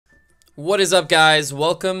What is up, guys?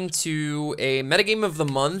 Welcome to a metagame of the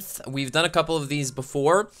month. We've done a couple of these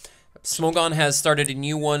before. Smogon has started a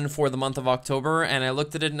new one for the month of October, and I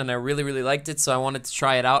looked at it and I really liked it, so I wanted to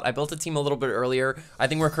try it out. I built a team a little bit earlier. I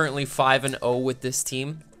think we're currently 5-0 with this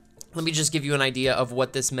team. Let me just give you an idea of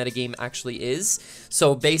what this metagame actually is.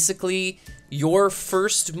 So basically, your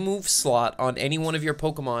first move slot on any one of your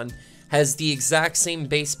Pokemon has the exact same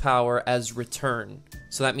base power as return.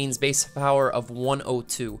 So that means base power of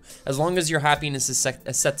 102. As long as your happiness is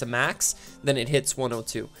set to max, then it hits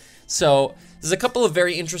 102. So there's a couple of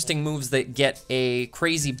very interesting moves that get a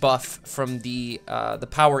crazy buff from the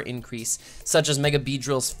power increase, such as Mega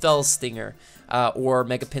Beedrill's Fell Stinger or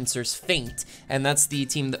Mega Pinsir's Feint. And that's the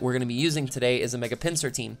team that we're going to be using today is a Mega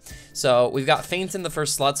Pinsir team. So we've got Feint in the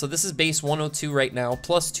first slot. So this is base 102 right now,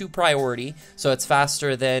 plus 2 priority. So it's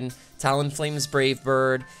faster than Talonflame's Brave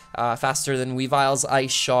Bird, faster than Weavile's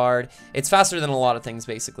Ice Shard. It's faster than a lot of things,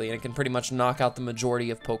 basically, and it can pretty much knock out the majority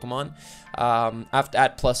of Pokemon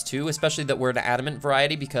at plus 2, especially that we're an Adamant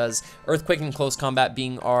variety, because Earthquake and Close Combat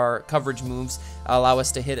being our coverage moves allow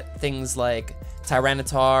us to hit things like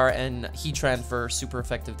Tyranitar and Heatran for super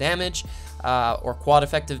effective damage, or quad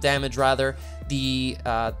effective damage, rather.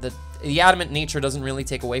 The adamant nature doesn't really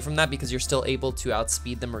take away from that because you're still able to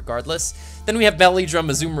outspeed them regardless. Then we have Belly Drum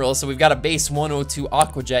Azumarill, so we've got a base 102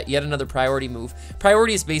 Aqua Jet, yet another priority move.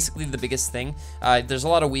 Priority is basically the biggest thing. There's a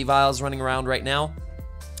lot of Weaviles running around right now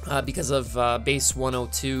because of base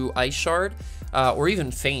 102 Ice Shard, or even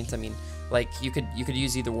Feint. I mean, like you could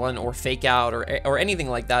use either one, or Fake Out, or anything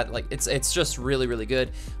like that. Like it's just really good.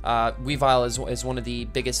 Weavile is one of the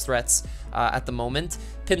biggest threats at the moment.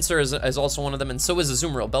 Pinsir is also one of them, and so is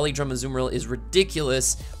Azumarill. Belly Drum Azumarill is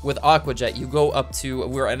ridiculous with Aqua Jet. You go up to,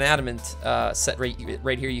 we're an Adamant set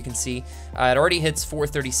right here. You can see it already hits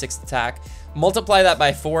 436 attack. Multiply that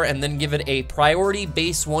by 4, and then give it a priority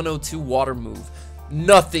base 102 water move.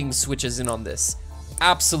 Nothing switches in on this.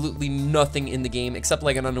 Absolutely nothing in the game except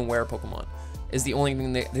like an unaware Pokemon is the only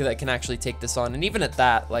thing that can actually take this on, and even at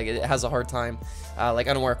that, like, it has a hard time. Like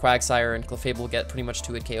unaware Quagsire and Clefable get pretty much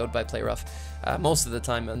 2-hit KO'd by Play Rough most of the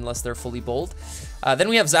time, unless they're fully bold. Then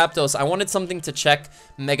we have Zapdos. I wanted something to check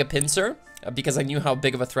Mega Pinsir because I knew how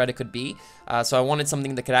big of a threat it could be. So I wanted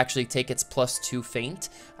something that could actually take its +2 Feint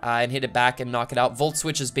and hit it back and knock it out. Volt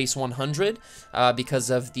Switch is base 100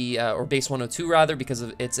 because of the, or base 102 rather, because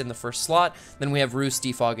of it's in the first slot. Then we have Roost,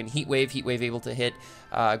 Defog, and Heat Wave. Heat Wave able to hit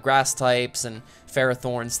grass types and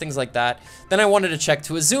Ferrothorns, things like that. Then I wanted to check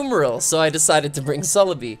to Azumarill, so I decided to bring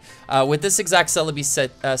Celebi. With this exact Celebi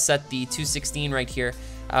set, the 216 right here,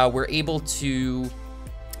 we're able to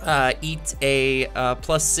eat a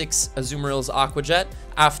 +6 Azumarill's Aqua Jet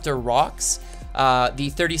after rocks.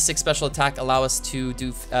 The 36 special attack allow us to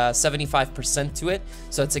do 75% to it,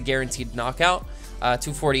 so it's a guaranteed knockout.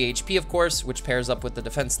 240 HP, of course, which pairs up with the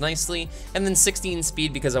defense nicely, and then 16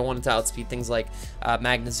 speed because I wanted to outspeed things like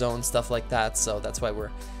Magnezone, stuff like that, so that's why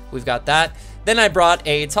we've got that. Then I brought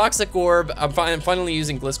a Toxic Orb. I'm finally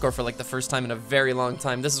using Gliscor for like the first time in a very long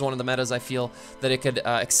time. This is one of the metas I feel that it could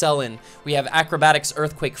excel in. We have Acrobatics,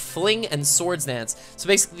 Earthquake, Fling, and Swords Dance. So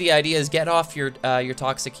basically the idea is get off your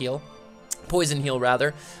Toxic Heal, Poison Heal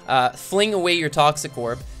rather, fling away your Toxic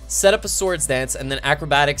Orb, set up a Swords Dance, and then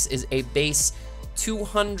Acrobatics is a base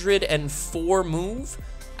 204 move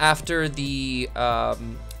after the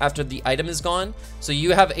item is gone. So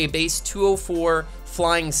you have a base 204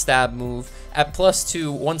 Flying Stab move at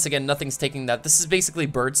 +2. Once again, nothing's taking that. This is basically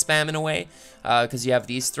bird spam in a way, because you have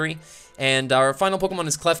these three. And our final Pokemon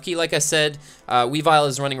is Klefki. Like I said, Weavile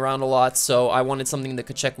is running around a lot, so I wanted something that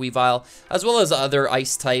could check Weavile, as well as other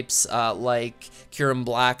ice types like Kyurem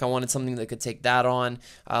Black. I wanted something that could take that on.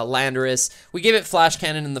 Landorus. We gave it Flash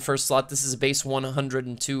Cannon in the first slot. This is a base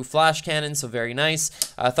 102 Flash Cannon, so very nice.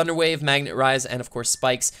 Thunder Wave, Magnet Rise, and of course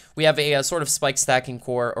Spikes. We have a sort of Spike stacking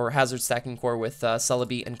core, or Hazard stacking core with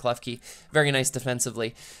Celebi and Klefki. Very nice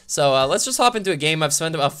defensively. So let's just hop into a game. I've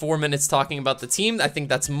spent about 4 minutes talking about the team. I think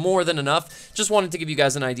that's more than enough. Just wanted to give you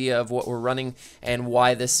guys an idea of what we're running and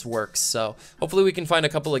why this works. So hopefully we can find a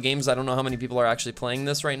couple of games. I don't know how many people are actually playing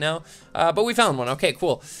this right now, but we found one. Okay,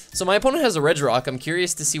 cool. So my opponent has a Regirock. I'm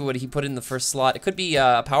curious to see what he put in the first slot. It could be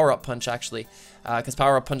Power Up Punch, actually, because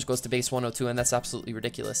Power Up Punch goes to base 102, and that's absolutely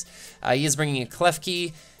ridiculous. He is bringing a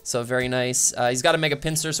Klefki, so very nice. He's got a Mega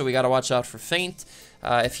Pinsir, so we got to watch out for Feint.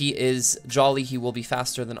 If he is Jolly, he will be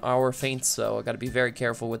faster than our Feint, so I got to be very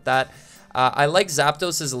careful with that. I like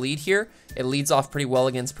Zapdos as a lead here. It leads off pretty well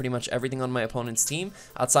against pretty much everything on my opponent's team,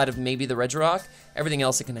 outside of maybe the Regirock. Everything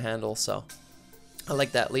else it can handle, so I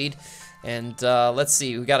like that lead. And let's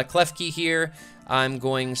see, we got a Klefki here. I'm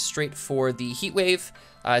going straight for the Heat Wave.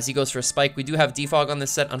 as he goes for a spike. We do have defog on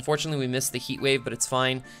this set. Unfortunately, we missed the heat wave, but it's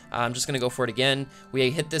fine. I'm just going to go for it again. We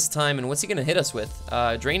hit this time, and what's he going to hit us with?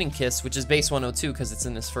 Draining Kiss, which is base 102 because it's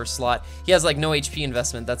in his first slot. He has like no HP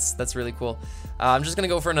investment. That's really cool. I'm just going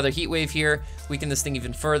to go for another heat wave here, weaken this thing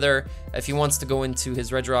even further. If he wants to go into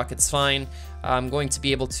his Red Rock, it's fine. I'm going to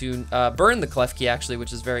be able to burn the Klefki actually,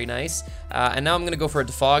 which is very nice. And now I'm going to go for a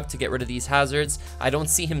defog to get rid of these hazards. I don't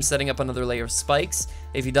see him setting up another layer of spikes.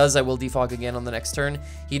 If he does, I will defog again on the next turn.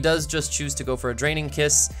 He does just choose to go for a Draining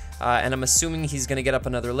Kiss, and I'm assuming he's going to get up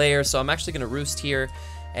another layer, so I'm actually going to Roost here,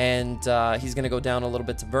 and he's going to go down a little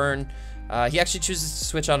bit to burn. He actually chooses to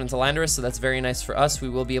switch out into Landorus, so that's very nice for us. We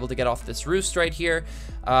will be able to get off this Roost right here.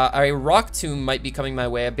 A Rock Tomb might be coming my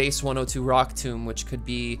way, a base 102 Rock Tomb, which could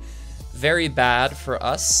be very bad for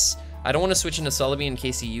us. I don't want to switch into Celebi in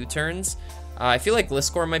case he U-turns. I feel like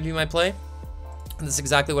Gliscor might be my play. That's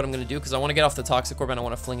exactly what I'm going to do because I want to get off the Toxic Orb and I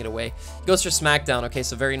want to fling it away. He goes for Smackdown. Okay,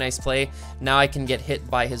 so very nice play. Now I can get hit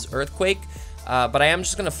by his Earthquake. But I am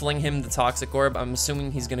just going to fling him the Toxic Orb. I'm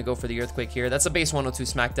assuming he's going to go for the Earthquake here. That's a base 102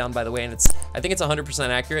 Smackdown, by the way, and I think it's 100%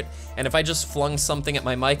 accurate. And if I just flung something at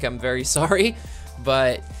my mic, I'm very sorry.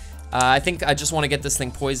 But I think I just want to get this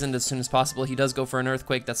thing poisoned as soon as possible. He does go for an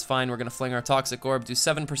Earthquake. That's fine. We're going to fling our Toxic Orb, do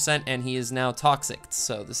 7%, and he is now Toxic.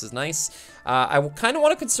 So this is nice. I kind of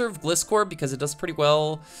want to conserve Gliscor because it does pretty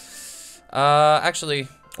well. Actually,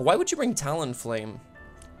 why would you bring Talonflame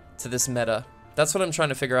to this meta? That's what I'm trying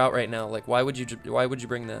to figure out right now. Like, why would you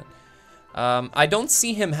bring that? I don't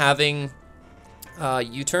see him having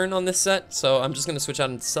U-turn on this set, so I'm just going to switch out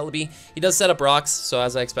into Celebi. He does set up rocks, so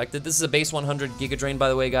as I expected. This is a base 100 Giga Drain, by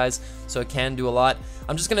the way, guys, so it can do a lot.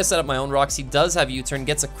 I'm just going to set up my own rocks. He does have U-turn,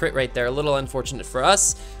 gets a crit right there. A little unfortunate for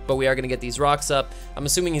us, but we are going to get these rocks up. I'm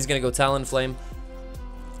assuming he's going to go Talonflame.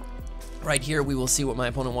 Right here, we will see what my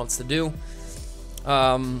opponent wants to do.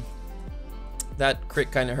 That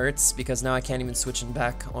crit kind of hurts because now I can't even switch him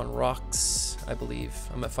back on rocks, I believe.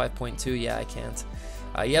 I'm at 5.2. Yeah, I can't.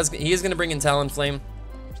 He is going to bring in Talonflame.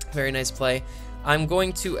 Very nice play. I'm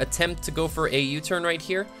going to attempt to go for a U-turn right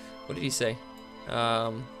here. What did he say?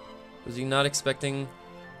 Was he not expecting...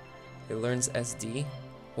 It learns SD?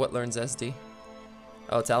 What learns SD?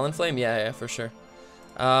 Oh, Talonflame? Yeah, for sure.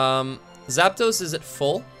 Zapdos is at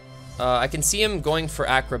full. I can see him going for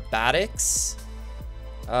Acrobatics.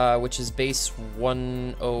 Which is base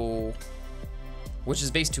 10, which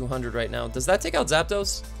is base 200 right now. Does that take out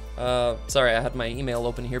Zapdos? Sorry, I had my email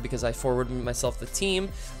open here because I forwarded myself the team.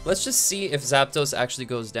 Let's just see if Zapdos actually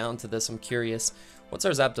goes down to this. I'm curious. What's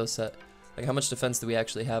our Zapdos set? Like, how much defense do we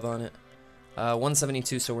actually have on it?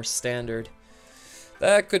 172, so we're standard.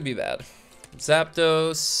 That could be bad.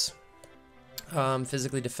 Zapdos,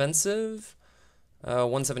 physically defensive,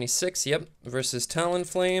 176, yep, versus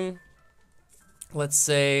Talonflame. Let's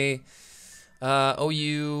say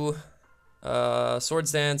OU,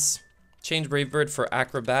 Swords Dance, change Brave Bird for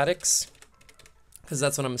Acrobatics, because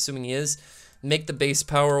that's what I'm assuming he is. Make the base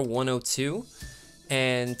power 102,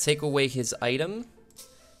 and take away his item,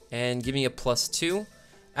 and give me a +2.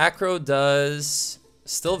 Acro does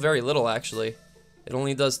still very little, actually. It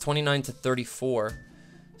only does 29 to 34.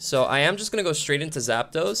 So I am just going to go straight into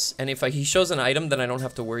Zapdos, and if he shows an item, then I don't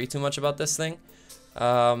have to worry too much about this thing.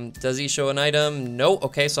 Does he show an item? No.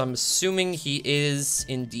 Okay, so I'm assuming he is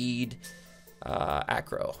indeed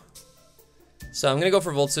Acro. So I'm going to go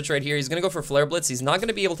for Volt Switch right here. He's going to go for Flare Blitz. He's not going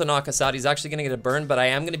to be able to knock us out. He's actually going to get a burn, but I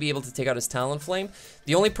am going to be able to take out his Talonflame.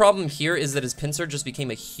 The only problem here is that his Pinsir just became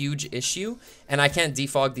a huge issue, and I can't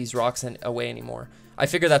defog these rocks away anymore. I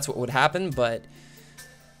figure that's what would happen, but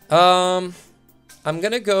I'm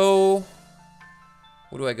going to go...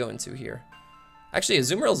 What do I go into here? Actually,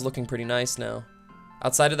 Azumarill's looking pretty nice now.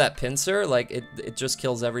 Outside of that Pinsir, like, it just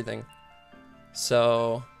kills everything.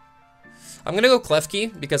 So, I'm going to go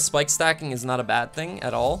Klefki, because spike stacking is not a bad thing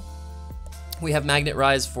at all. We have Magnet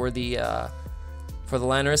Rise for the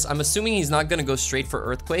Landorus. I'm assuming he's not going to go straight for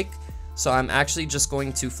Earthquake, so I'm actually just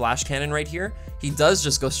going to Flash Cannon right here. He does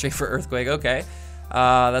just go straight for Earthquake, okay.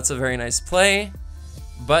 That's a very nice play.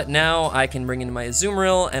 But now I can bring in my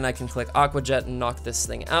Azumarill, and I can click Aqua Jet and knock this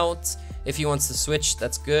thing out. If he wants to switch,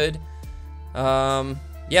 that's good.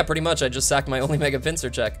 Yeah, pretty much. I just sacked my only Mega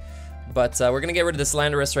Pinsir check. But we're going to get rid of this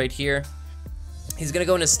Landorus right here. He's going to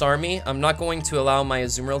go into Starmie. I'm not going to allow my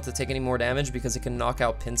Azumarill to take any more damage because it can knock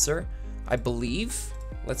out Pinsir, I believe.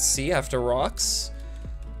 Let's see, after rocks.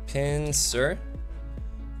 Pinsir.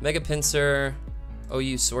 Mega Pinsir.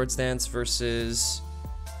 OU Swords Dance versus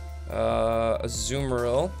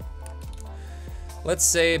Azumarill. Let's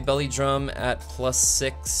say Belly Drum at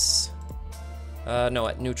 +6. No,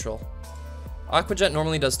 at neutral. Aqua Jet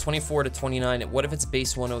normally does 24 to 29. What if it's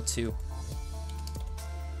base 102?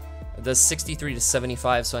 It does 63 to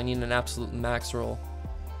 75, so I need an absolute max roll.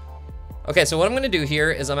 Okay, so what I'm going to do here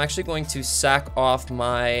is I'm actually going to sack off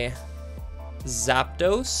my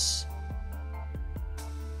Zapdos.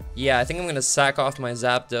 Yeah, I think I'm going to sack off my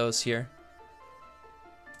Zapdos here.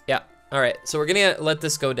 Yeah, alright, so we're going to let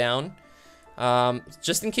this go down.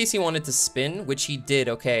 Just in case he wanted to spin, which he did,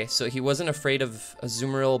 okay. So he wasn't afraid of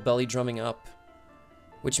Azumarill belly drumming up,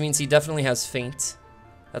 which means he definitely has Feint.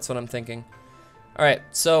 That's what I'm thinking. Alright,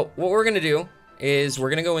 so what we're going to do is we're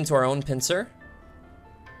going to go into our own Pinsir.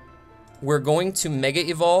 We're going to Mega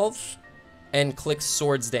Evolve and click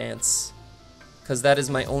Swords Dance, because that is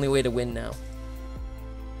my only way to win now,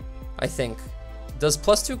 I think. Does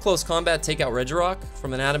 +2 close combat take out Regirock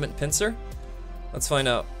from an Adamant Pinsir? Let's find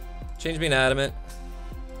out. Change me to Adamant.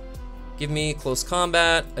 Give me close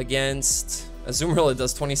combat against Azumarill. It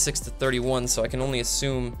does 26 to 31, so I can only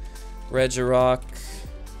assume Regirock.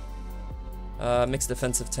 Mixed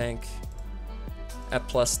defensive tank at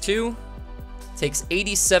 +2. Takes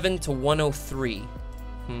 87 to 103.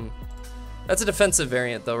 That's a defensive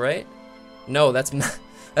variant though, right? No, that's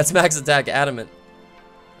max attack Adamant.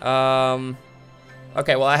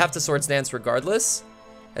 Okay, well I have to Swords Dance regardless,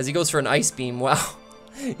 as he goes for an Ice Beam. Wow.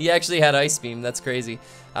 He actually had Ice Beam. That's crazy.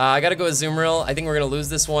 I gotta go with Azumarill. I think we're gonna lose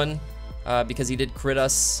this one because he did crit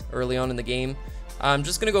us early on in the game. I'm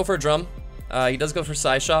just gonna go for a Drum. He does go for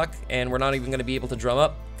Psyshock, and we're not even gonna be able to Drum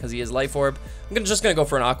up because he has Life Orb. I'm just gonna go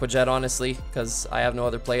for an Aqua Jet, honestly, because I have no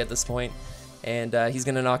other play at this point. And he's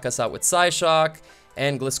gonna knock us out with Psyshock,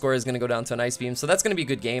 and Gliscor is gonna go down to an Ice Beam. So that's gonna be a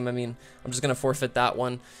good game. I mean, I'm just gonna forfeit that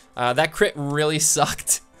one. That crit really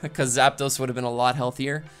sucked because Zapdos would have been a lot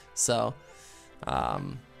healthier. So.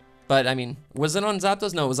 But I mean, was it on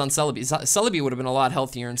Zapdos? No, it was on Celebi. Celebi would have been a lot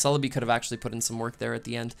healthier, and Celebi could have actually put in some work there at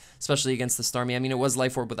the end, especially against the Starmie. I mean, it was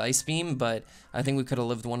Life Orb with Ice Beam, but I think we could have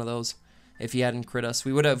lived one of those if he hadn't crit us.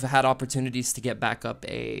 We would have had opportunities to get back up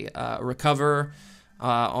a recover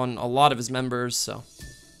on a lot of his members. So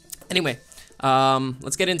anyway,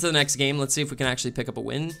 let's get into the next game. Let's see if we can actually pick up a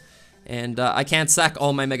win. And I can't sack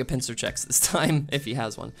all my Mega Pinsir checks this time, if he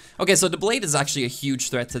has one. Okay, so Doublade is actually a huge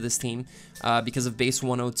threat to this team because of base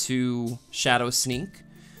 102 Shadow Sneak.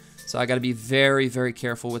 So I gotta be very, very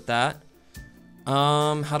careful with that.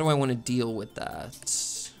 How do I want to deal with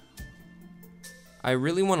that? I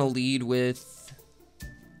really want to lead with...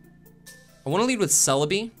 I want to lead with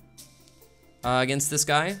Celebi against this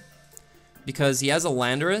guy, because he has a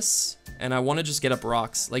Landorus, and I want to just get up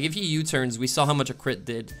rocks. Like, if he U-turns, we saw how much a crit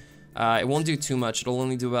did. It won't do too much. It'll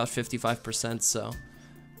only do about 55%, so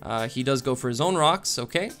he does go for his own rocks.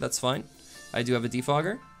 Okay, that's fine. I do have a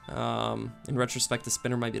Defogger. In retrospect, the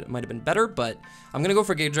spinner might have been better, but I'm gonna go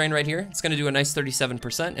for Gauge Drain right here. It's gonna do a nice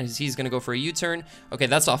 37%, and he's gonna go for a U-turn. Okay,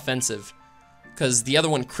 that's offensive, because the other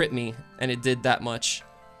one crit me, and it did that much.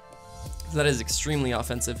 So that is extremely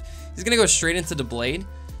offensive. He's gonna go straight into the Blade.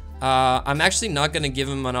 I'm actually not going to give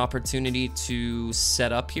him an opportunity to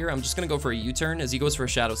set up here. I'm just going to go for a U-turn as he goes for a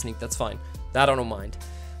Shadow Sneak. That's fine. That I don't mind.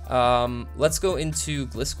 Let's go into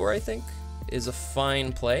Gliscor, I think, is a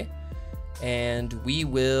fine play. And we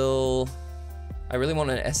will... I really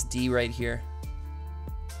want an SD right here.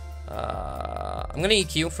 I'm going to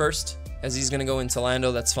EQ first, as he's going to go into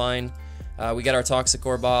Lando. That's fine. We got our Toxic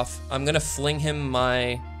Orb off. I'm going to fling him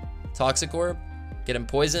my Toxic Orb, get him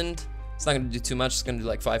poisoned. It's not going to do too much. It's going to do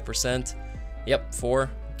like 5%. Yep,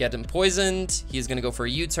 4. Get him poisoned. He's going to go for a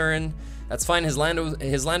U-turn. That's fine. His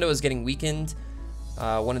Lando is getting weakened.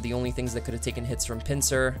 One of the only things that could have taken hits from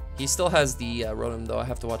Pinsir. He still has the Rotom, though. I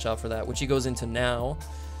have to watch out for that, which he goes into now.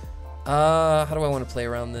 How do I want to play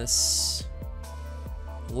around this?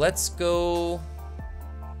 Let's go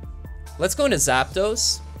into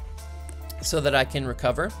Zapdos so that I can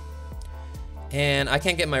recover. And I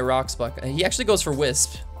can't get my Rocks buck. He actually goes for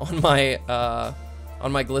Wisp on my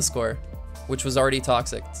Gliscor, which was already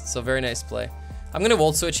toxic. So very nice play. I'm gonna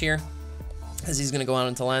Volt Switch here, as he's gonna go out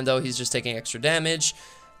into Lando. He's just taking extra damage.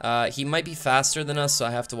 He might be faster than us, so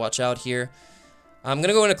I have to watch out here. I'm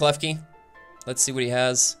gonna go into Klefki. Let's see what he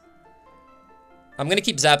has. I'm gonna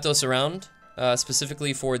keep Zapdos around,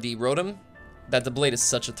 specifically for the Rotom. That the Blade is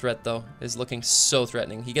such a threat, though. Is looking so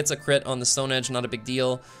threatening. He gets a crit on the Stone Edge, not a big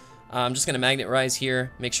deal. I'm just going to Magnet Rise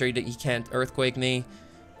here, make sure he can't Earthquake me.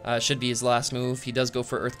 Should be his last move. He does go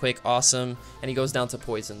for Earthquake, awesome, and he goes down to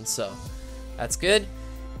Poison, so that's good.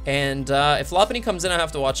 And if Lopunny comes in, I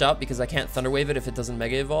have to watch out because I can't Thunder Wave it if it doesn't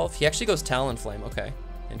Mega Evolve. He actually goes Talonflame, okay,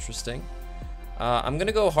 interesting. I'm going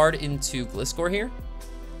to go hard into Gliscor here,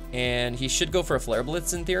 and he should go for a Flare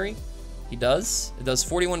Blitz in theory. He does. It does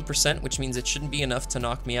 41%, which means it shouldn't be enough to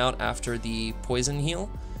knock me out after the Poison heal.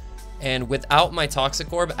 And without my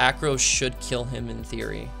Toxic Orb, Acro should kill him in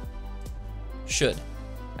theory. Should.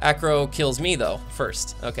 Acro kills me, though,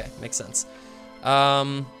 first. Okay, makes sense.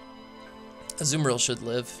 Azumarill should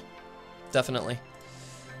live. Definitely.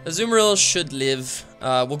 Azumarill should live.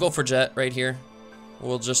 We'll go for Jet right here.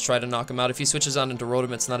 We'll just try to knock him out. If he switches on into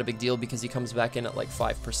Rotom, it's not a big deal because he comes back in at like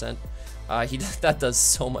 5%. That does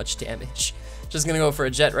so much damage. Just gonna go for a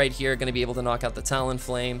Jet right here. Gonna be able to knock out the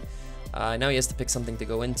Talonflame. Now he has to pick something to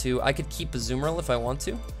go into. I could keep Azumarill if I want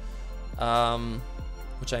to.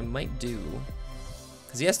 Which I might do.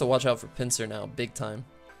 Because he has to watch out for Pinsir now, big time.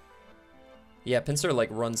 Yeah, Pinsir like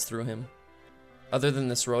runs through him. Other than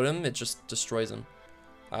this Rotom, it just destroys him.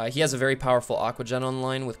 He has a very powerful Aqua Gen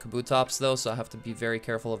online with Kabutops though, so I have to be very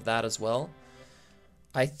careful of that as well.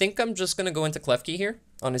 I think I'm just going to go into Klefki here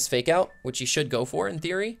on his Fake Out, which he should go for in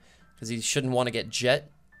theory, because he shouldn't want to get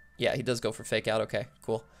Jet. Yeah, he does go for Fake Out. Okay,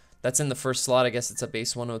 cool. That's in the first slot. I guess it's a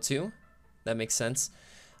base 102. That makes sense.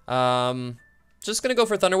 Just going to go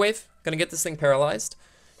for Thunder Wave. Going to get this thing paralyzed.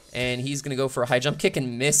 And he's going to go for a High Jump Kick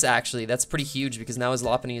and miss, actually. That's pretty huge because now his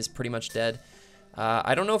Lopunny is pretty much dead.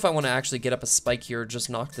 I don't know if I want to actually get up a Spike here or just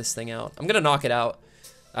knock this thing out. I'm going to knock it out.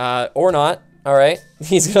 Or not. All right.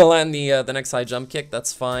 He's going to land the next High Jump Kick.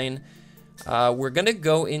 That's fine. We're going to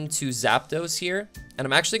go into Zapdos here. And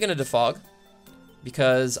I'm actually going to Defog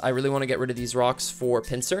because I really want to get rid of these rocks for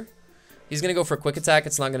Pinsir. He's going to go for a Quick Attack.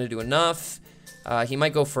 It's not going to do enough. He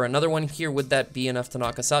might go for another one here. Would that be enough to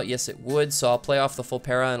knock us out? Yes, it would. So I'll play off the full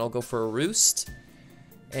para and I'll go for a Roost.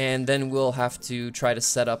 And then we'll have to try to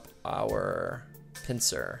set up our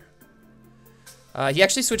Pinsir. He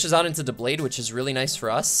actually switches out into Deblade, which is really nice for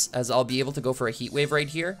us, as I'll be able to go for a Heat Wave right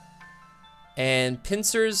here. And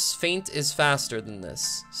Pinsir's Feint is faster than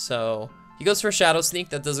this. So he goes for a Shadow Sneak.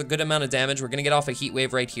 That does a good amount of damage. We're going to get off a Heat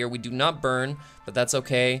Wave right here. We do not burn, but that's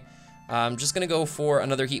okay. I'm just going to go for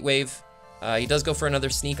another Heat Wave. He does go for another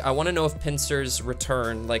Sneak. I want to know if Pinsir's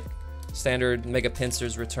return, like standard Mega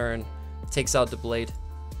Pinsir's return, takes out Deblade.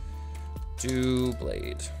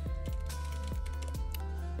 Deblade.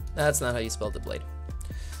 That's not how you spell Deblade.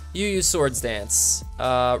 You use Swords Dance.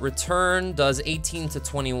 Return does 18 to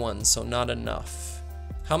 21, so not enough.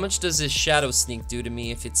 How much does his Shadow Sneak do to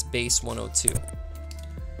me if it's base 102?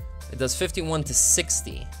 It does 51 to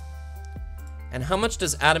 60. And how much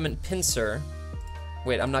does Adamant Pinsir...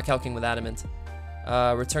 Wait, I'm not calculating with Adamant.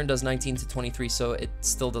 Return does 19 to 23, so it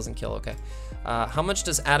still doesn't kill. Okay. How much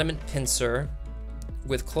does Adamant Pinsir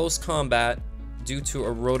with Close Combat do to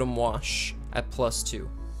a Rotom Wash at +2?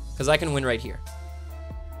 Because I can win right here.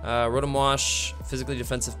 Rotom Wash, Physically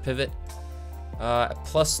Defensive Pivot. At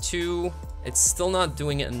 +2, it's still not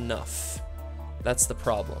doing it enough. That's the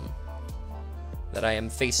problem that I am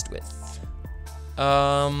faced with. You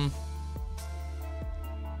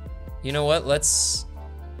know what? Let's...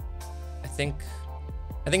 I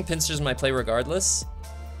think Pinsir's my play regardless.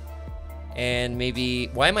 And maybe...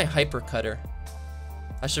 Why am I Hyper Cutter?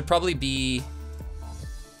 I should probably be...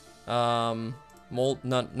 Mold...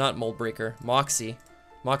 Not Mold Breaker. Moxie.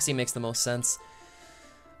 Moxie makes the most sense.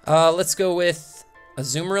 Let's go with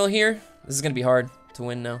Azumarill here. This is going to be hard to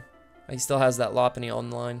win now. He still has that Lopunny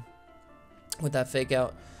online with that Fake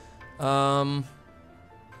Out.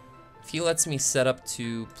 If he lets me set up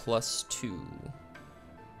to +2...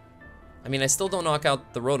 I mean, I still don't knock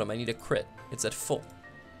out the Rotom. I need a crit. It's at full.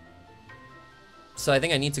 So I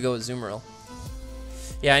think I need to go with Azumarill.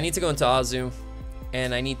 Yeah, I need to go into Azu.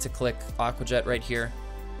 And I need to click Aqua Jet right here.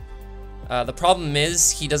 The problem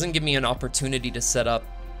is, he doesn't give me an opportunity to set up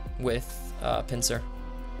with Pinsir.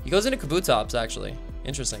 He goes into Kabutops, actually.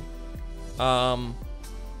 Interesting. I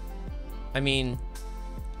mean,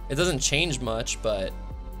 it doesn't change much, but...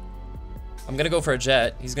 I'm going to go for a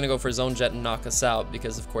Jet. He's going to go for his own Jet and knock us out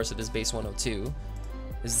because, of course, it is base 102.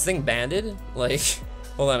 Is this thing banded? Like,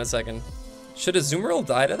 hold on a second. Should Azumarill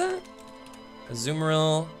die to that?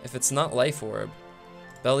 Azumarill, if it's not Life Orb.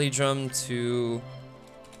 Belly Drum to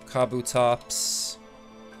Kabutops.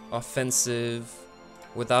 Offensive.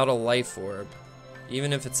 Without a Life Orb.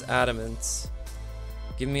 Even if it's Adamant.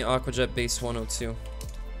 Give me Aqua Jet base 102.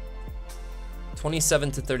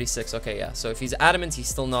 27 to 36. Okay, yeah. So if he's Adamant, he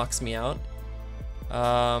still knocks me out.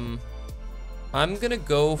 I'm gonna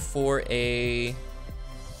go for a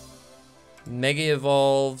Mega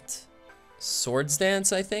Evolved Swords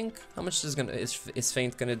Dance, I think. How much is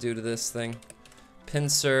Feint gonna do to this thing?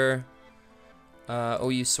 Pinsir.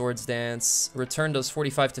 OU Swords Dance. Return does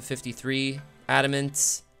 45 to 53.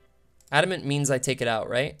 Adamant. Adamant means I take it out,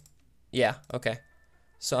 right? Yeah, okay.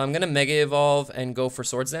 So I'm gonna Mega Evolve and go for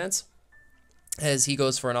Swords Dance. As he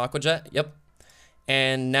goes for an Aqua Jet. Yep.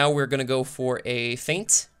 And now we're going to go for a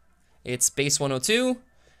Feint. It's base 102.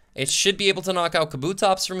 It should be able to knock out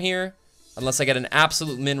Kabutops from here. Unless I get an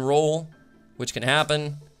absolute min roll. which can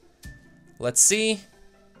happen. Let's see.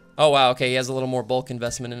 Oh, wow, okay, he has a little more bulk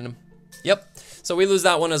investment in him. Yep, so we lose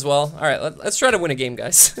that one as well. All right, let's try to win a game,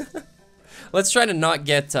 guys. Let's try to not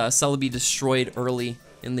get Celebi destroyed early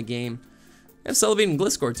in the game. I have Celebi and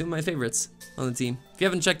Gliscor, two of my favorites on the team. If you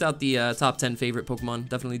haven't checked out the top 10 favorite Pokemon,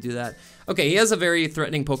 definitely do that. Okay, he has a very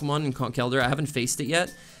threatening Pokemon in Conkeldurr. I haven't faced it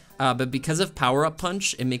yet, but because of Power Up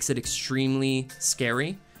Punch, it makes it extremely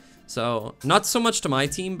scary. So, not so much to my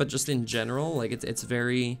team, but just in general, like it's a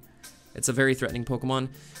very threatening Pokemon.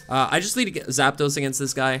 I just lead Zapdos against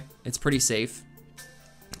this guy. It's pretty safe.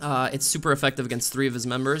 It's super effective against 3 of his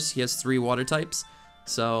members. He has 3 water types.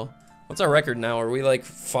 So, what's our record now? Are we like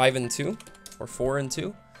 5-2 or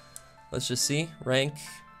 4-2? Let's just see. Rank.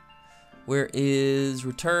 Where is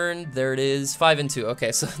return? There it is. 5-2.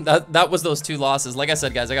 Okay, so that was those 2 losses. Like I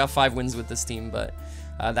said, guys, I got 5 wins with this team, but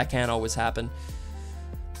that can't always happen.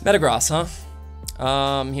 Metagross,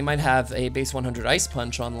 huh? He might have a base 100 Ice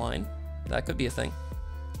Punch online. That could be a thing.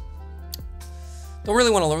 Don't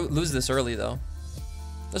really want to lose this early, though.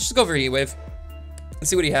 Let's just go for Heat Wave.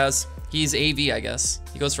 Let's see what he has. He's AV, I guess.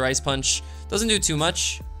 He goes for Ice Punch. Doesn't do too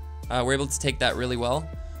much. We're able to take that really well.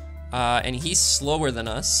 And he's slower than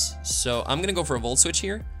us, so I'm going to go for a Volt Switch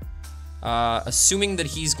here. Assuming that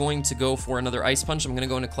he's going to go for another Ice Punch, I'm going to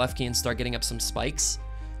go into Klefki and start getting up some spikes.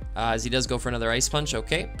 As he does go for another Ice Punch.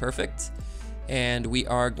 Okay, perfect. And we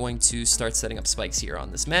are going to start setting up spikes here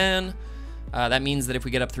on this man. That means that if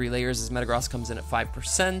we get up 3 layers, his Metagross comes in at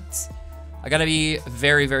 5%. I gotta be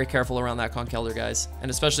very, very careful around that Conkeldurr, guys. And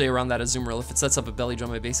especially around that Azumarill. If it sets up a Belly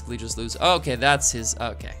Drum, I basically just lose. Oh, okay, that's his...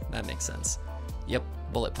 Okay, that makes sense. Yep,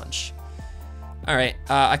 Bullet Punch. Alright,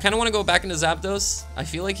 I kind of want to go back into Zapdos. I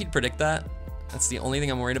feel like he'd predict that. That's the only thing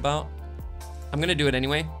I'm worried about. I'm gonna do it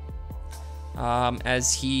anyway.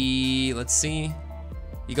 As he... Let's see...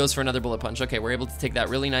 He goes for another Bullet Punch. Okay, we're able to take that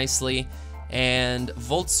really nicely. And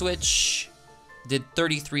Volt Switch did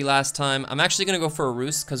 33 last time. I'm actually going to go for a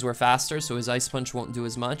Roost because we're faster, so his Ice Punch won't do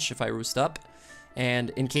as much if I Roost up.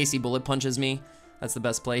 And in case he Bullet Punches me, that's the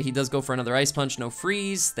best play. He does go for another Ice Punch. No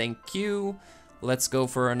Freeze. Thank you. Let's go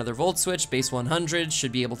for another Volt Switch. Base 100.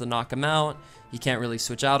 Should be able to knock him out. He can't really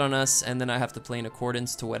switch out on us. And then I have to play in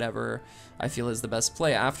accordance to whatever I feel is the best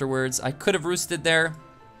play afterwards. I could have Roosted there.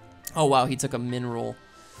 Oh, wow. He took a Min Roll.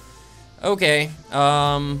 Okay,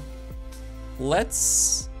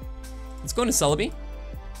 let's go into Celebi,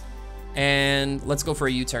 and let's go for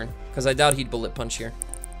a U-turn, because I doubt he'd Bullet Punch here.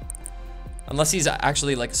 Unless he's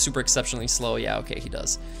actually, like, super exceptionally slow. Yeah, okay, he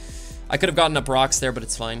does. I could have gotten up rocks there, but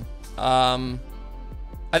it's fine. I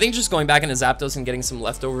think just going back into Zapdos and getting some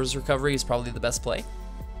leftovers recovery is probably the best play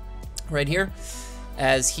right here,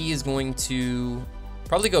 as he is going to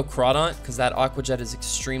probably go Crawdaunt, because that Aqua Jet is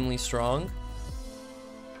extremely strong.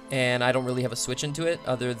 And I don't really have a switch into it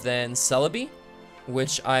other than Celebi,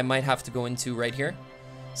 which I might have to go into right here.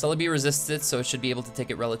 Celebi resists it, so it should be able to take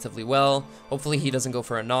it relatively well. Hopefully he doesn't go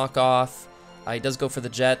for a knockoff. He does go for the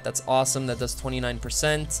Jet. That's awesome. That does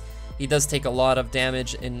 29%. He does take a lot of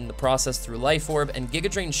damage in the process through Life Orb, and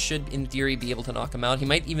Giga Drain should, in theory, be able to knock him out. He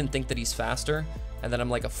might even think that he's faster, and that I'm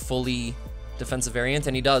like a fully defensive variant,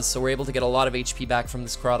 and he does. So we're able to get a lot of HP back from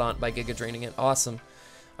this Crawdaunt by Giga Draining it. Awesome.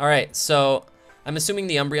 All right, so... I'm assuming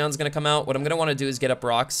the Umbreon's going to come out. What I'm going to want to do is get up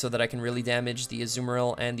rocks so that I can really damage the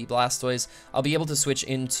Azumarill and the Blastoise. I'll be able to switch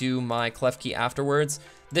into my Klefki afterwards.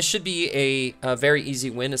 This should be a very easy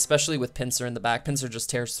win, especially with Pinsir in the back. Pinsir just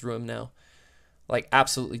tears through him now. Like,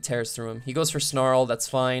 absolutely tears through him. He goes for Snarl, that's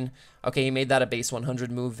fine. Okay, he made that a base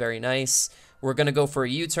 100 move, very nice. We're going to go for a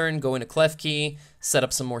U-turn, go into Klefki, set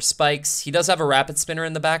up some more spikes. He does have a Rapid Spinner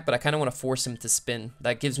in the back, but I kind of want to force him to spin.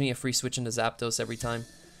 That gives me a free switch into Zapdos every time.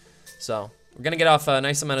 So... We're going to get off a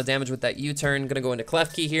nice amount of damage with that U-turn. Going to go into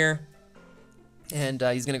Klefki here. And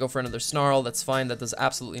he's going to go for another Snarl. That's fine. That does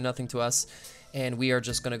absolutely nothing to us. And we are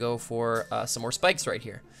just going to go for some more spikes right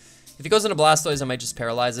here. If he goes into Blastoise, I might just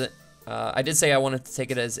paralyze it. I did say I wanted to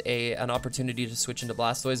take it as an opportunity to switch into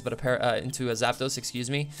Blastoise, but into a Zapdos, excuse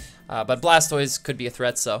me. But Blastoise could be a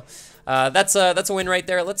threat, so that's a win right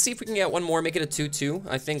there. Let's see if we can get one more, make it a 2-2.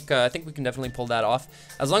 I think we can definitely pull that off.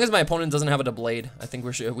 As long as my opponent doesn't have a Blade, I think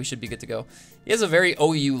we should be good to go. He has a very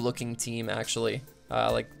OU looking team, actually.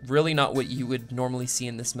 Like really not what you would normally see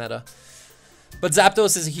in this meta. But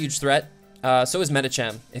Zapdos is a huge threat. So is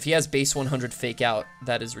Medicham. If he has base 100 Fake Out,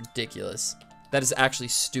 that is ridiculous. That is actually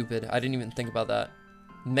stupid. I didn't even think about that.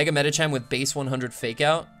 Mega Medicham with base 100 Fake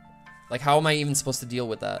Out? Like, how am I even supposed to deal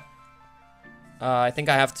with that? I think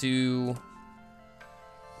I have to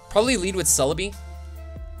probably lead with Celebi,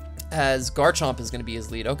 as Garchomp is going to be his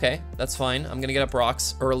lead. Okay, that's fine. I'm going to get up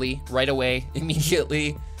rocks early, right away,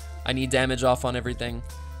 immediately. I need damage off on everything.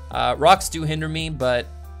 Rocks do hinder me, but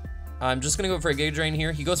I'm just gonna go for a Giga Drain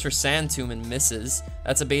here. He goes for Sand Tomb and misses.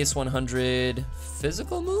 That's a base 100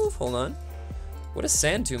 physical move. Hold on. What does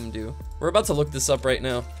Sand Tomb do? We're about to look this up right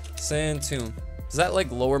now. Sand Tomb. Does that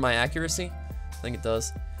like lower my accuracy? I think it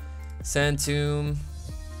does. Sand Tomb.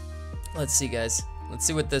 Let's see, guys. Let's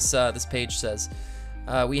see what this this page says.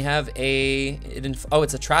 We have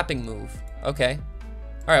it's a trapping move. Okay.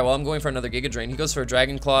 All right. Well, I'm going for another Giga Drain. He goes for a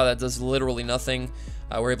Dragon Claw that does literally nothing.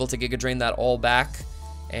 We're able to Giga Drain that all back,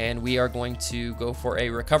 and we are going to go for a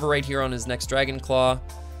recover right here on his next Dragon Claw,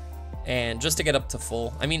 and just to get up to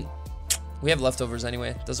full. I mean, we have leftovers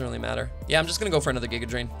anyway. Doesn't really matter. Yeah, I'm just gonna go for another Giga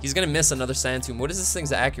Drain. He's gonna miss another Sand Tomb. What is this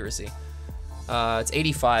thing's accuracy? It's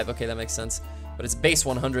 85. Okay, that makes sense. But it's base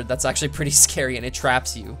 100. That's actually pretty scary, and it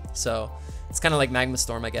traps you. So it's kind of like Magma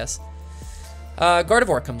Storm, I guess.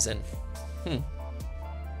 Gardevoir comes in.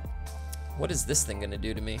 What is this thing gonna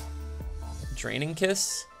do to me? Draining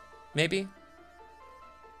Kiss, maybe?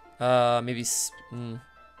 Maybe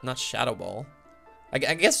not Shadow Ball. I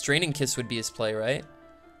guess Draining Kiss would be his play, right?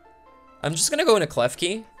 I'm just gonna go into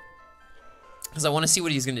Klefki because I want to see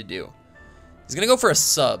what he's gonna do. He's gonna go for a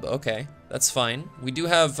sub. Okay, that's fine. We do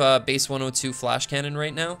have base 102 Flash Cannon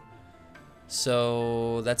right now,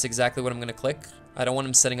 so that's exactly what I'm gonna click. I don't want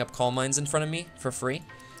him setting up Calm Minds in front of me for free.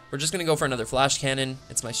 We're just gonna go for another Flash Cannon.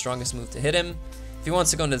 It's my strongest move to hit him. If he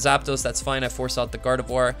wants to go into Zapdos, that's fine. I force out the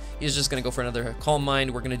Gardevoir. He's just gonna go for another Calm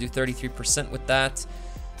Mind. We're gonna do 33% with that.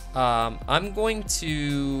 I'm going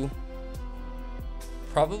to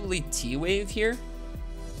probably T-Wave here.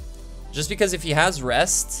 Just because if he has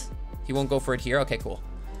Rest, he won't go for it here. Okay, cool.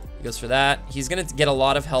 He goes for that. He's gonna get a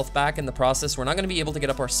lot of health back in the process. We're not gonna be able to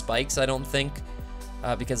get up our spikes, I don't think,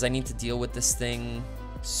 because I need to deal with this thing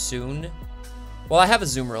soon. Well, I have a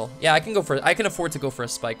Azumarill. Yeah, I can afford to go for a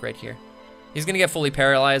spike right here. He's gonna get fully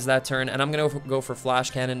paralyzed that turn, and I'm gonna go for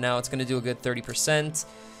Flash Cannon now. It's gonna do a good 30%,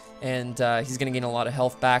 and he's gonna gain a lot of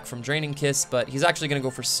health back from Draining Kiss, but he's actually gonna go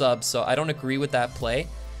for sub, so I don't agree with that play,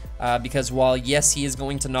 because while yes, he is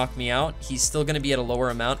going to knock me out, he's still gonna be at a lower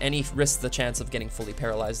amount, and he risks the chance of getting fully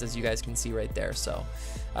paralyzed, as you guys can see right there. So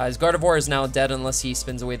his Gardevoir is now dead unless he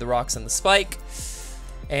spins away the rocks and the spike,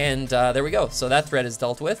 and there we go. So that threat is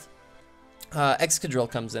dealt with.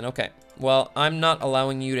 Excadrill comes in. Okay, well, I'm not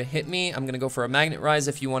allowing you to hit me. I'm gonna go for a Magnet Rise.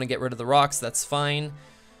 If you want to get rid of the rocks, that's fine.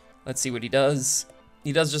 Let's see what he does.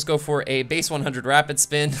 He does just go for a base 100 Rapid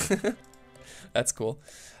Spin. That's cool.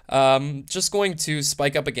 Just going to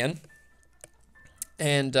spike up again,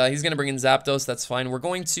 and he's gonna bring in Zapdos. That's fine. We're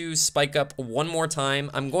going to spike up one more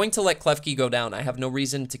time. I'm going to let Klefki go down. I have no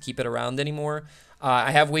reason to keep it around anymore.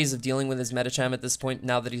 I have ways of dealing with his Medicham at this point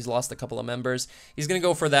now that he's lost a couple of members. He's going to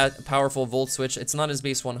go for that powerful Volt Switch. It's not his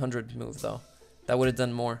base 100 move, though. That would have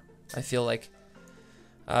done more, I feel like.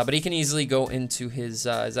 But he can easily go into his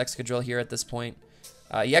Excadrill here at this point.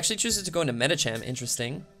 He actually chooses to go into Medicham.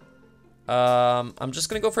 Interesting. I'm just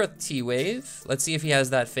going to go for a T-Wave. Let's see if he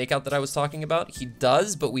has that Fake Out that I was talking about. He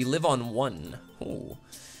does, but we live on 1. Ooh.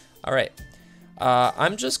 All right.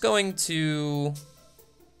 I'm just going to...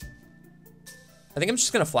 I think I'm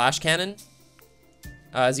just going to Flash Cannon.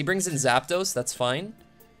 As he brings in Zapdos, that's fine.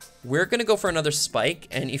 We're going to go for another Spike,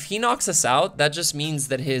 and if he knocks us out, that just means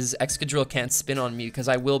that his Excadrill can't spin on me, because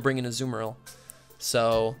I will bring in a Azumarill.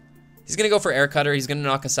 So, he's going to go for Air Cutter. He's going to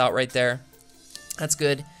knock us out right there. That's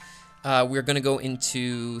good. We're going to go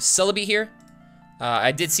into Celebi here.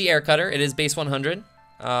 I did see Air Cutter. It is base 100.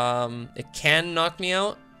 It can knock me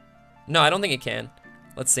out. No, I don't think it can.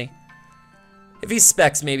 Let's see. If he's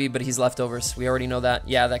Specs, maybe, but he's leftovers. We already know that.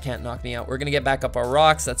 Yeah, that can't knock me out. We're going to get back up our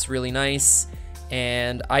rocks. That's really nice.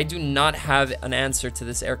 And I do not have an answer to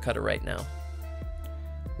this Air Cutter right now.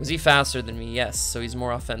 Was he faster than me? Yes, so he's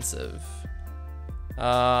more offensive.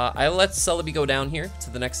 I let Celebi go down here to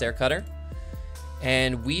the next Air Cutter.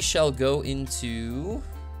 And we shall go into...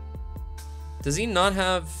 Does he not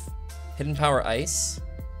have Hidden Power Ice?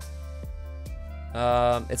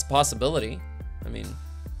 It's a possibility. I mean...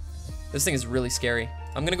 This thing is really scary.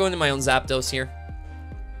 I'm going to go into my own Zapdos here.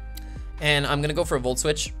 And I'm going to go for a Volt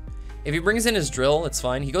Switch. If he brings in his Drill, it's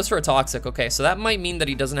fine. He goes for a Toxic. Okay, so that might mean that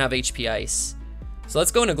he doesn't have HP Ice. So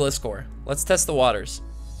let's go into Gliscor. Let's test the waters.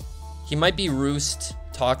 He might be Roost,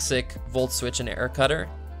 Toxic, Volt Switch, and Air Cutter.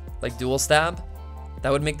 Like Dual Stab.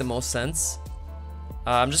 That would make the most sense.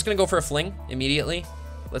 I'm just going to go for a Fling immediately.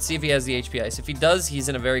 Let's see if he has the HP Ice. If he does, he's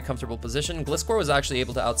in a very comfortable position. Gliscor was actually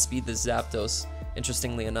able to outspeed this Zapdos,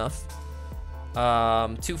 interestingly enough.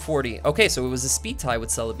 240. Okay, so it was a speed tie with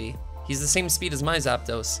Celebi. He's the same speed as my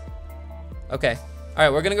Zapdos. Okay.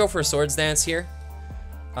 Alright, we're gonna go for a Swords Dance here.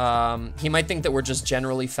 He might think that we're just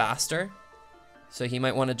generally faster. So he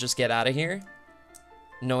might want to just get out of here.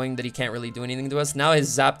 knowing that he can't really do anything to us. Now his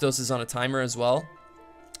Zapdos is on a timer as well.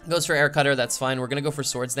 Goes for Air Cutter, that's fine. We're gonna go for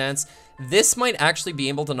Swords Dance. This might actually be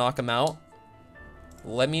able to knock him out.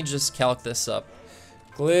 Let me just calc this up.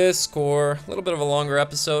 Gliscor, a little bit of a longer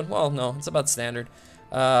episode. Well, no, it's about standard.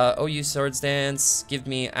 OU Swords Dance, give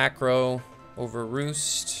me Acro over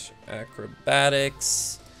Roost,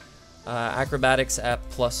 Acrobatics. Acrobatics at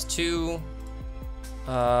 +2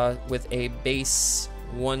 with a base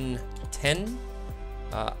 110.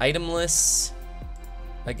 Itemless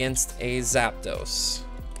against a Zapdos.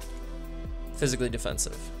 Physically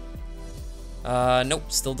defensive.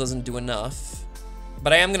 Nope, still doesn't do enough.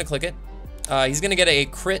 But I am gonna click it. He's gonna get a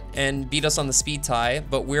crit and beat us on the speed tie,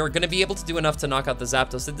 but we're gonna be able to do enough to knock out the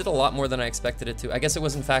Zapdos. It did a lot more than I expected it to. I guess it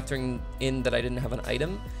wasn't factoring in that I didn't have an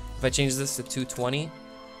item. If I change this to 220,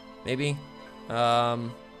 maybe. Why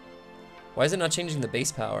is it not changing the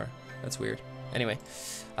base power? That's weird. Anyway,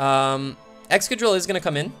 Excadrill is gonna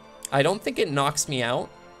come in. I don't think it knocks me out,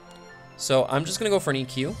 so I'm just gonna go for an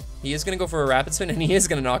EQ. He is gonna go for a Rapid Spin, and he is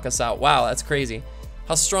gonna knock us out. Wow, that's crazy.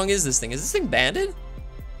 How strong is this thing? Is this thing banded?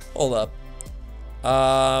 Hold up.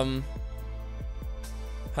 How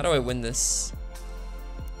do I win this?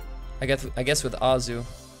 I guess with Azu.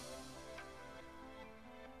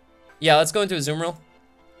 Yeah, let's go into a Azumarill.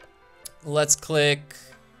 Let's click.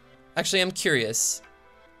 Actually, I'm curious.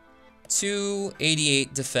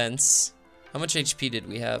 288 defense. How much HP did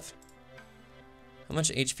we have? How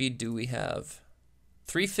much HP do we have?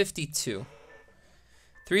 352.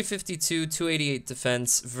 352, 288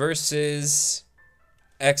 defense versus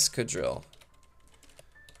Excadrill.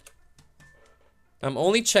 I'm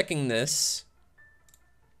only checking this.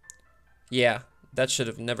 Yeah, that should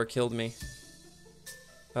have never killed me.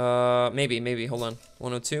 Maybe, hold on.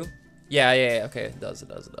 102? Yeah, okay, it does.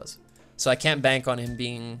 So I can't bank on him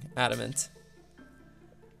being adamant.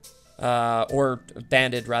 Or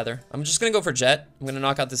banded, rather. I'm just gonna go for Jet. I'm gonna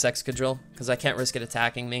knock out this Excadrill, because I can't risk it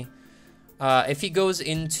attacking me. If he goes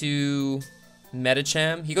into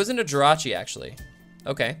Metacham, he goes into Jirachi, actually.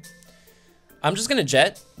 Okay. I'm just gonna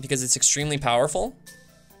Jet, because it's extremely powerful.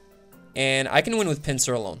 And I can win with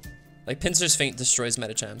Pinsir alone. Like, Pinsir's Feint destroys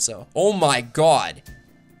Metacham, so. Oh my god!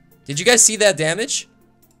 Did you guys see that damage?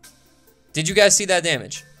 Did you guys see that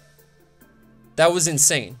damage? That was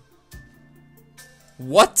insane.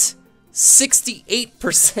 What?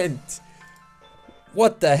 68%!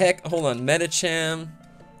 What the heck? Hold on, Metacham.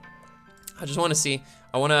 I just want to see.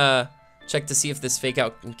 I want to check to see if this Fake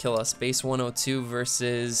Out can kill us. Base 102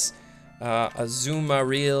 versus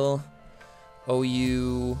Azumarill.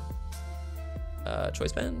 OU.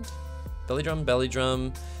 Choice Band. Belly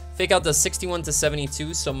Drum. Fake Out does 61 to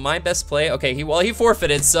 72. So my best play. Okay, he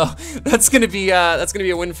forfeited. So that's gonna be a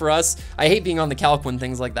win for us. I hate being on the calc when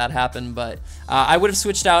things like that happen, but I would have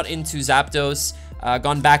switched out into Zapdos.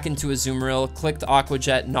 Gone back into Azumarill, clicked Aqua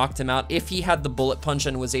Jet, knocked him out. If he had the Bullet Punch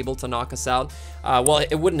and was able to knock us out, well,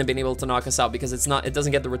 it wouldn't have been able to knock us out because it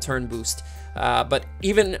doesn't get the return boost. But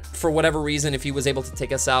even for whatever reason, if he was able to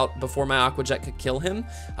take us out before my Aqua Jet could kill him,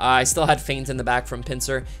 I still had Feint in the back from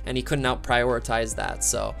Pinsir, and he couldn't out-prioritize that.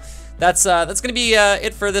 So that's gonna be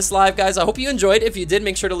it for this live, guys. I hope you enjoyed. If you did,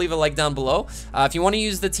 make sure to leave a like down below. If you want to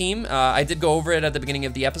use the team, I did go over it at the beginning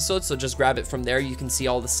of the episode, so just grab it from there. You can see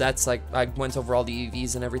all the sets. Like, I went over all the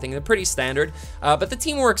EVs and everything. They're pretty standard, but the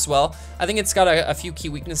team works well. I think it's got a few key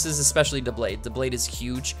weaknesses, especially Deblade. Deblade is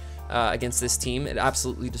huge against this team. It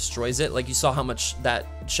absolutely destroys it. Like, you saw how much that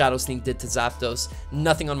Shadow Sneak did to Zapdos.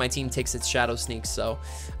 Nothing on my team takes its Shadow Sneak, so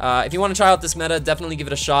if you want to try out this meta, definitely give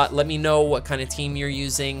it a shot. Let me know what kind of team you're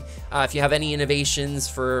using. If you have any innovations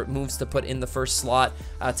for moves to put in the first slot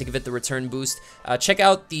to give it the return boost, check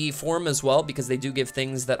out the forum as well, because they do give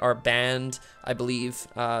things that are banned, I believe,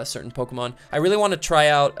 certain Pokemon. I really want to try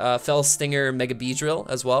out Fell Stinger Mega Beedrill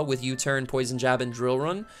as well with U-Turn, Poison Jab, and Drill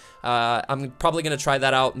Run. I'm probably going to try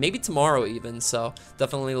that out maybe tomorrow even, so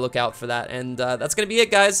definitely look out for that. And that's going to be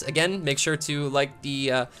it, guys. Again, make sure to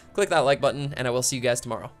click that like button, and I will see you guys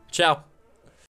tomorrow. Ciao.